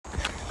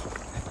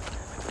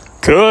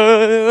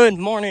Good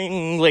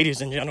morning,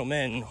 ladies and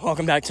gentlemen.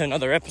 Welcome back to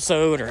another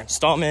episode or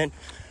installment,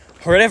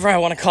 or whatever I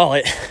want to call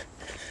it,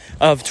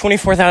 of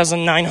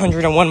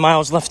 24,901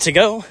 miles left to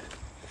go.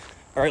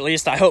 Or at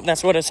least I hope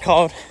that's what it's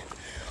called.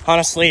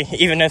 Honestly,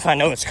 even if I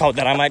know it's called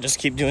that, I might just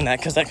keep doing that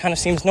because that kind of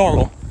seems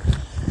normal.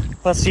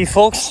 Let's see,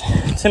 folks.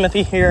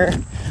 Timothy here.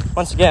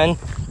 Once again,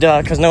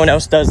 because no one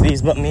else does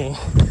these but me.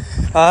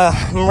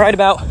 I'm right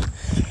about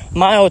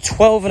mile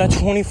 12 in a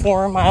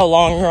 24-mile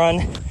long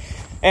run.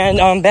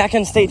 And I'm back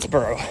in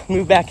Statesboro.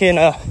 Moved back in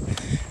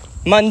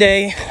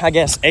Monday, I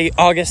guess,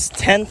 August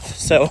 10th.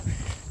 So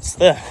it's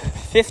the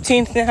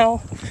 15th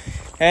now.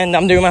 And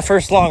I'm doing my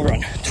first long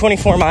run.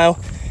 24-mile.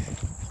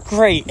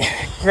 Great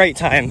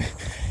time.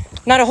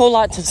 Not a whole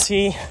lot to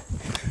see.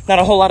 Not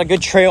a whole lot of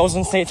good trails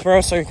in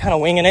Statesboro, so you're kind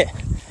of winging it.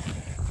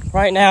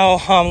 Right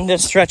now,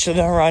 this stretch of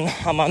the run,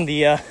 I'm on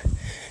the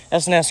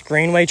S&S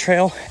Greenway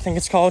Trail, I think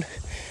it's called.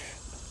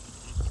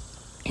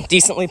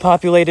 Decently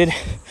populated.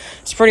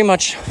 It's pretty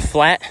much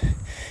flat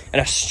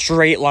and a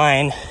straight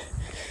line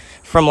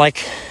from I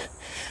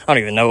don't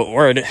even know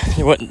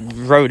what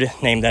road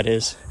name that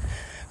is.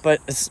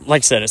 But it's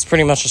like I said, it's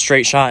pretty much a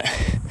straight shot.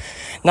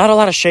 Not a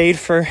lot of shade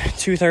for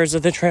 2/3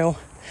 of the trail,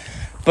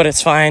 but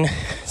it's fine.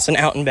 It's an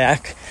out and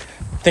back.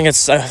 I think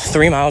it's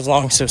 3 miles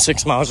long, so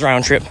 6 miles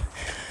round trip.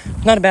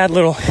 Not a bad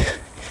little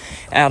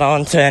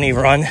add-on to any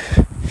run.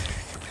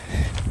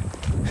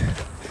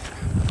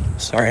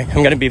 Sorry, I'm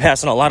going to be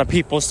passing a lot of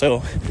people, so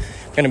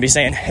I'm going to be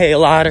saying hey a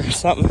lot or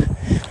something.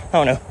 I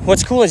don't know.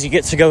 What's cool is you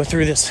get to go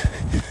through this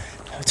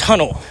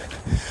tunnel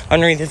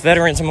underneath the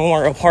Veterans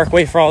Memorial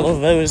Parkway for all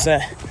of those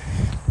that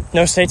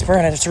know Statesboro,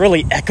 and it's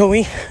really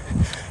echoey,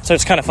 so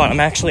it's kind of fun.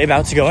 I'm actually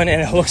about to go in,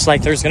 and it looks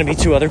like there's going to be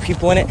 2 other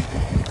people in it,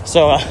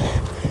 so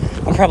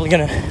I'm probably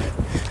going to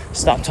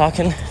stop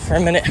talking for a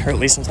minute, or at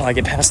least until I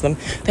get past them.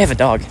 They have a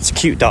dog. It's a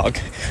cute dog.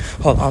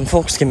 Hold on,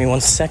 folks. Give me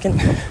 1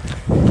 second.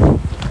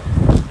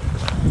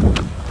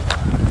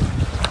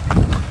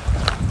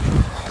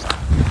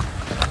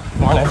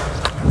 Morning.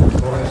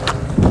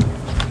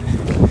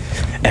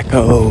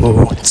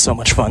 Echo. It's so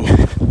much fun.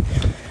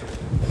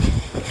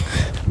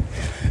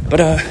 But,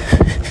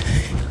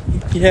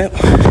 yeah,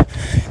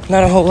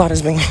 not a whole lot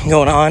has been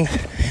going on.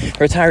 I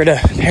retired a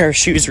pair of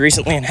shoes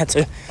recently and had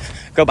to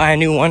go buy a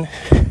new one.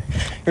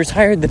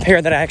 Retired the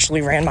pair that I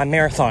actually ran my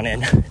marathon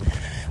in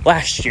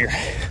last year.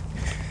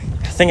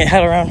 I think it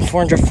had around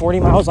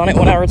 440 miles on it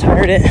when I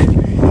retired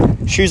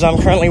it. Shoes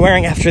I'm currently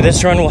wearing after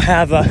this run will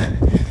have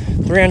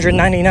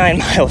 399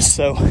 miles,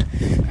 so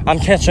I'm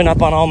catching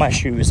up on all my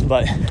shoes,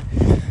 but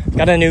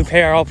got a new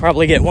pair. I'll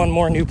probably get one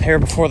more new pair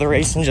before the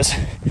race and just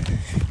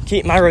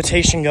keep my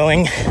rotation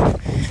going.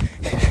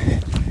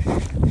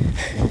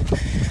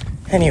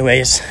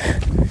 Anyways,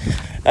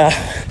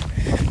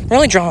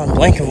 really drawing a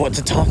blank of what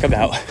to talk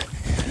about.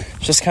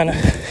 Just kind of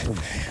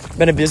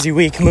been a busy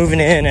week moving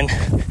in and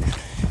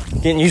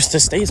getting used to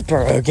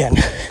Statesboro again.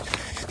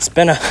 It's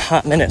been a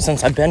hot minute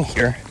since I've been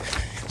here,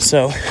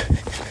 so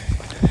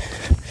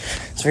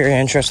it's very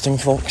interesting,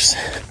 folks.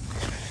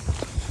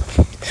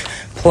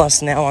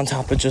 Plus, now on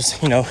top of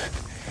just,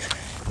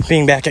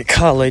 being back at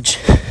college,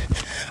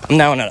 I'm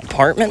now in an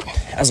apartment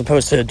as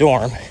opposed to a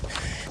dorm,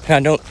 and I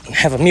don't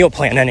have a meal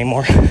plan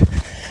anymore,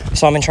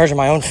 so I'm in charge of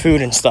my own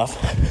food and stuff,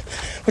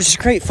 which is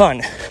great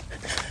fun.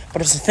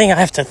 But it's a thing I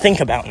have to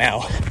think about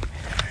now.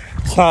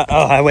 It's not,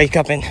 I wake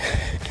up and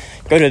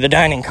go to the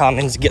dining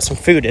commons to get some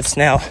food. It's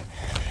now,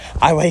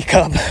 I wake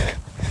up,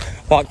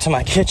 walk to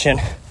my kitchen,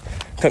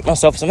 cook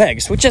myself some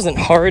eggs, which isn't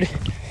hard.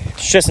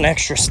 It's just an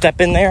extra step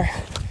in there.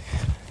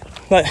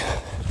 But,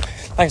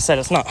 like I said,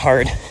 it's not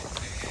hard.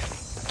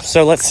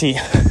 So let's see.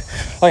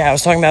 Oh yeah, I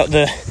was talking about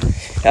the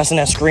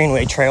S&S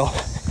Greenway Trail.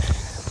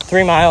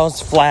 3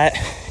 miles, flat.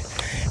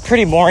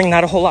 Pretty boring,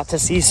 not a whole lot to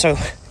see, so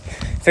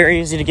very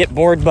easy to get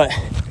bored, but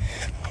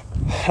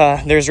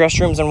there's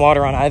restrooms and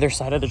water on either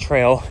side of the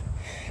trail,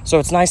 so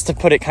it's nice to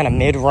put it kind of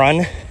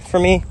mid-run for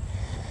me.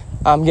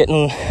 I'm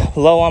getting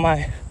low on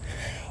my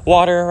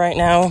water right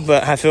now,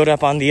 but I filled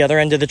up on the other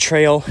end of the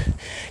trail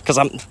because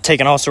I'm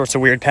taking all sorts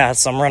of weird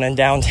paths. I'm running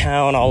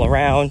downtown, all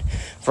around,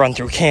 run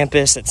through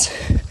campus.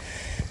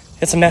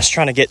 It's a mess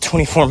trying to get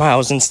 24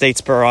 miles in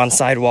Statesboro on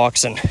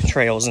sidewalks and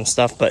trails and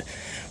stuff, but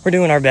we're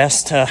doing our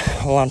best.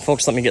 Hold on,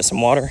 folks, let me get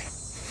some water.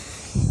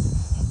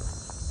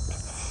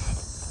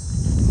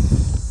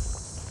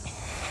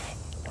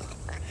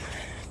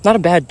 Not a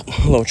bad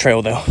little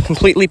trail, though.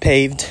 Completely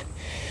paved.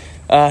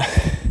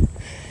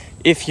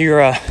 If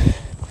you're, I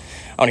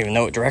don't even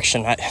know what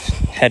direction I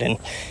head in.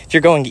 If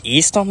you're going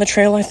east on the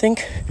trail, I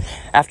think,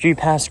 after you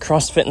pass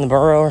CrossFit in the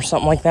Borough or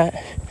something like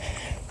that,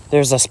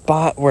 there's a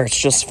spot where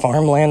it's just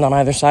farmland on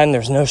either side and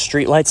there's no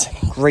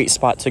streetlights. Great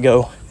spot to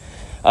go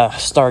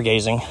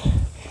stargazing.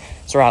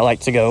 That's where I like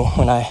to go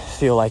when I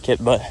feel like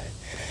it, but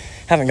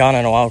haven't gone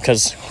in a while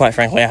because, quite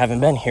frankly, I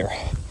haven't been here.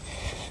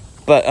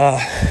 But,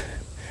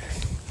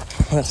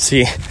 let's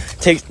see.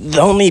 The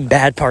only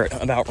bad part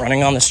about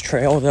running on this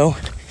trail, though,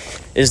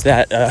 is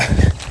that,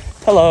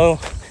 hello.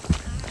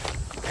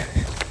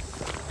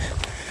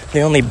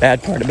 The only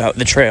bad part about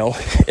the trail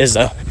is,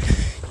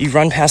 you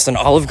run past an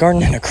Olive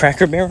Garden and a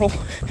Cracker Barrel.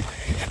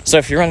 So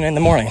if you're running in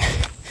the morning,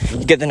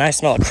 you get the nice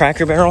smell of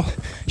Cracker Barrel,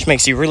 which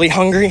makes you really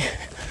hungry.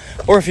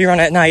 Or if you run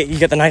at night, you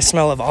get the nice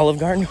smell of Olive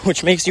Garden,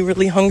 which makes you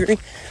really hungry.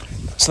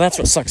 So that's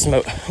what sucks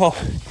most. Well,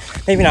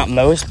 maybe not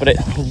most, but it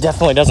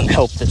definitely doesn't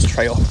help this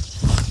trail.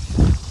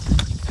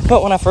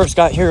 But when I first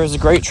got here, it was a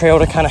great trail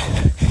to kind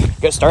of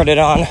get started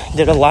on.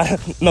 Did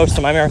most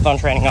of my marathon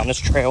training on this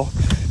trail.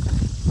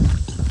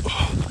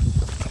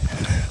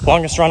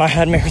 Longest run I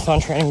had marathon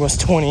training was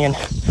 20, and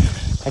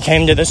I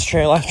came to this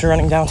trail after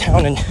running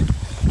downtown and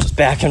just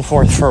back and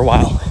forth for a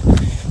while.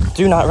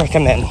 Do not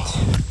recommend.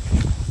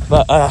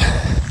 But,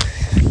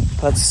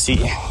 let's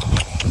see.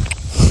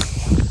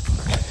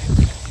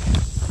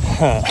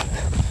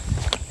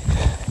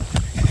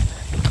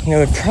 It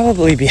would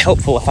probably be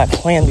helpful if I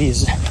planned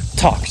these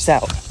talks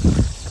out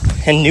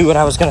and knew what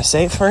I was going to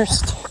say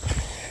first.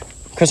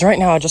 Because right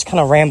now I just kind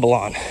of ramble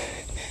on.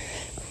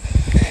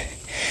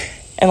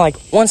 And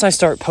once I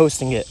start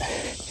posting it,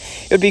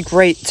 it would be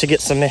great to get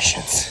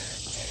submissions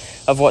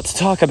of what to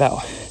talk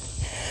about.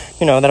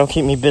 That'll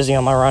keep me busy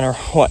on my run or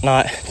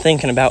whatnot,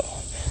 thinking about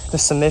the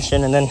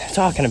submission and then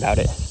talking about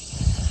it.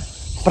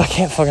 But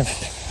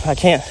I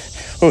can't,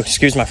 oh,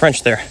 excuse my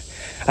French there.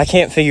 I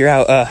can't figure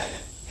out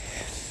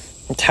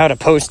how to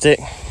post it.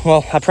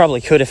 Well, I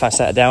probably could if I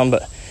sat down,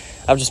 but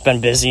I've just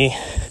been busy.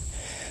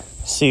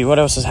 Let's see, what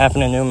else is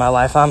happening new in my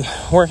life? I'm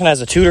working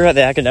as a tutor at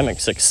the Academic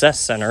Success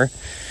Center,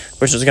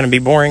 which is going to be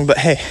boring, but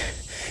hey,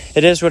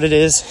 it is what it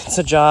is. It's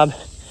a job.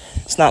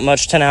 It's not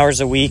much, 10 hours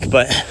a week,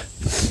 but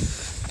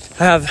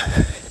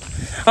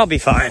I'll be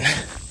fine.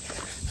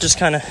 Just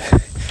kind of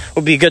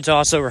will be good to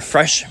also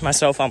refresh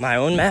myself on my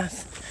own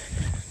math.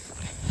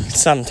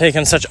 So I'm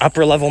taking such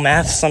upper level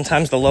math.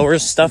 Sometimes the lower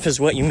stuff is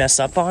what you mess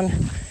up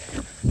on.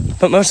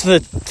 But most of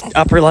the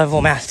upper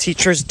level math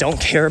teachers don't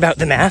care about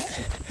the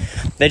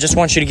math. They just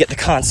want you to get the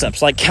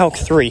concepts, like Calc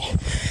 3.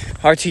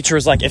 Our teacher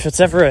was like, if it's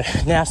ever a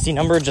nasty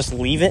number, just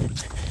leave it.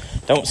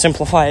 Don't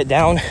simplify it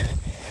down.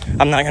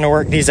 I'm not going to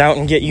work these out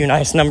and get you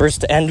nice numbers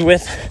to end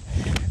with.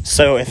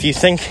 So if you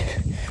think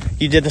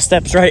you did the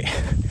steps right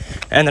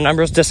and the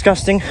number's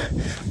disgusting,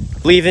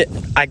 leave it.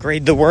 I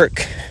grade the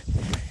work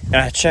and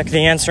I check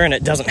the answer, and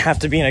it doesn't have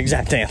to be an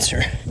exact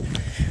answer.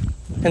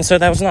 And so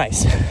that was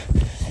nice.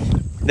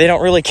 They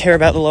don't really care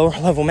about the lower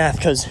level math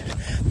because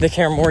they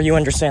care more you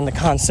understand the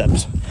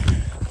concepts,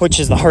 which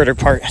is the harder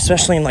part,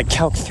 especially in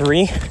Calc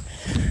 3.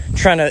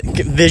 Trying to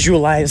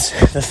visualize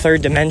the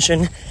third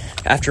dimension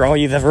after all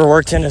you've ever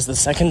worked in is the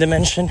second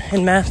dimension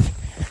in math.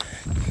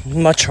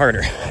 Much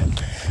harder.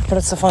 But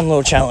it's a fun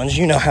little challenge.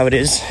 You know how it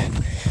is.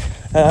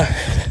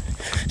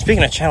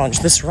 Speaking of challenge,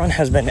 this run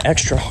has been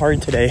extra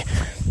hard today,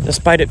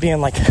 despite it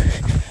being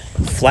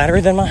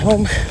flatter than my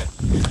home.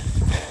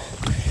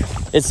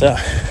 It's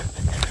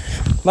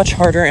much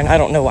harder, and I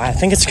don't know why. I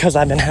think it's because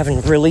I've been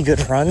having really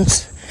good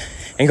runs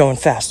and going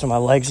fast, and my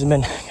legs have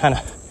been kind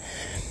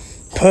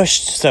of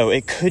pushed, so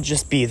it could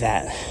just be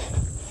that.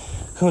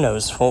 Who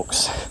knows,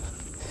 folks?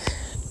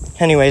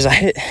 Anyways, I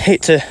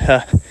hate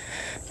to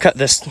cut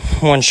this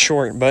one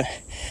short, but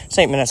it's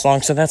 8 minutes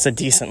long, so that's a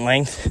decent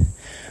length.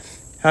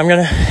 I'm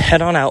gonna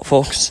head on out,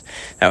 folks.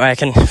 That way I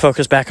can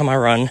focus back on my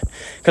run.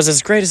 Because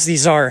as great as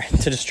these are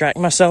to distract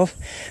myself,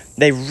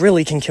 they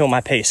really can kill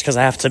my pace because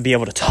I have to be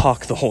able to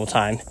talk the whole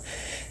time.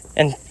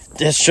 And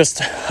it's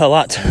just a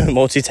lot to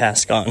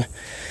multitask on,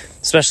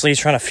 especially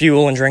trying to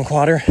fuel and drink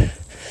water.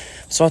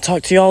 So I'll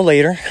talk to y'all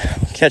later.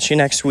 Catch you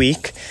next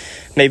week.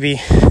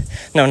 Maybe,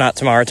 no, not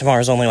tomorrow.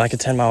 Tomorrow's only a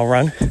 10-mile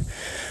run.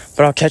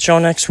 But I'll catch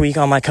y'all next week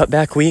on my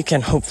cutback week,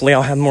 and hopefully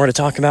I'll have more to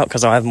talk about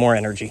because I'll have more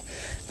energy.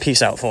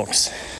 Peace out, folks.